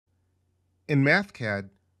In Mathcad,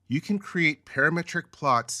 you can create parametric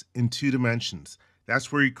plots in 2 dimensions.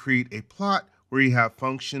 That's where you create a plot where you have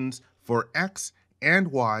functions for x and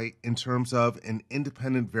y in terms of an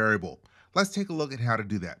independent variable. Let's take a look at how to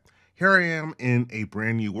do that. Here I am in a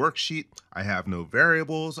brand new worksheet. I have no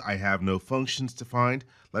variables. I have no functions defined.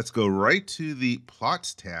 Let's go right to the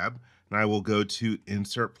Plots tab, and I will go to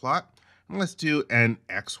Insert Plot. And let's do an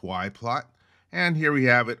XY plot. And here we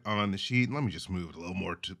have it on the sheet. Let me just move it a little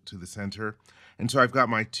more to the center. And so I've got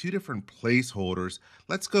my 2 different placeholders.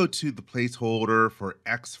 Let's go to the placeholder for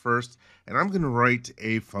x first, and I'm going to write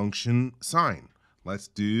a function sine. Let's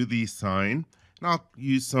do the sine, and I'll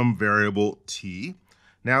use some variable t.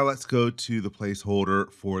 Now let's go to the placeholder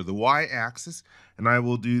for the y-axis, and I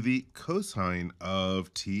will do the cosine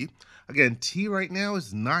of t. Again, t right now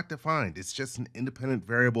is not defined. It's just an independent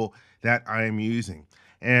variable that I am using.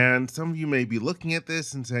 And some of you may be looking at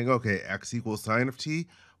this and saying, okay, x equals sine of t,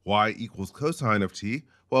 y equals cosine of t.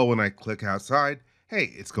 Well, when I click outside,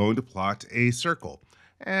 hey, it's going to plot a circle.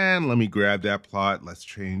 And let me grab that plot. Let's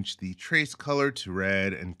change the trace color to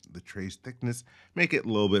red and the trace thickness, make it a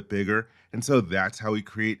little bit bigger. And so that's how we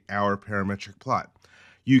create our parametric plot.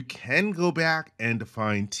 You can go back and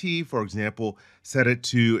define t, for example, set it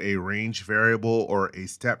to a range variable or a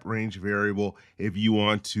step range variable if you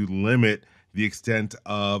want to limit the extent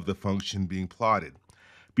of the function being plotted.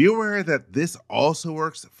 Be aware that this also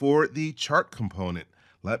works for the chart component.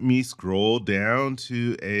 Let me scroll down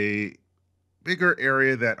to a bigger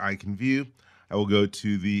area that I can view. I will go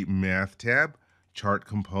to the Math tab, Chart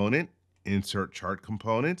Component, Insert Chart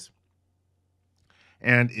Components.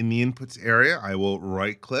 And in the Inputs area, I will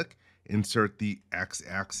right-click, insert the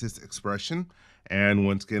x-axis expression. And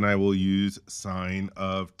once again, I will use sine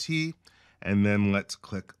of t. And then let's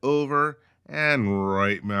click over and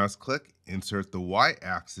right mouse click, insert the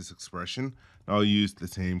y-axis expression. I'll use the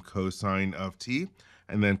same cosine of t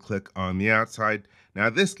and then click on the outside. Now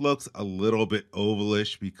this looks a little bit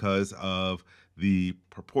ovalish because of the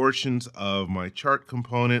proportions of my chart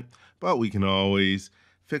component, but we can always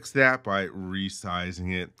fix that by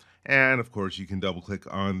resizing it. And of course, you can double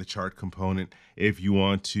click on the chart component if you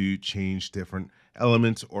want to change different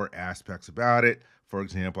elements or aspects about it. For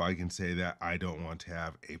example, I can say that I don't want to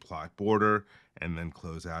have a plot border and then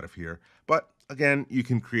close out of here. But again, you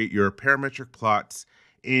can create your parametric plots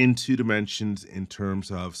in 2 dimensions in terms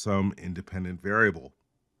of some independent variable.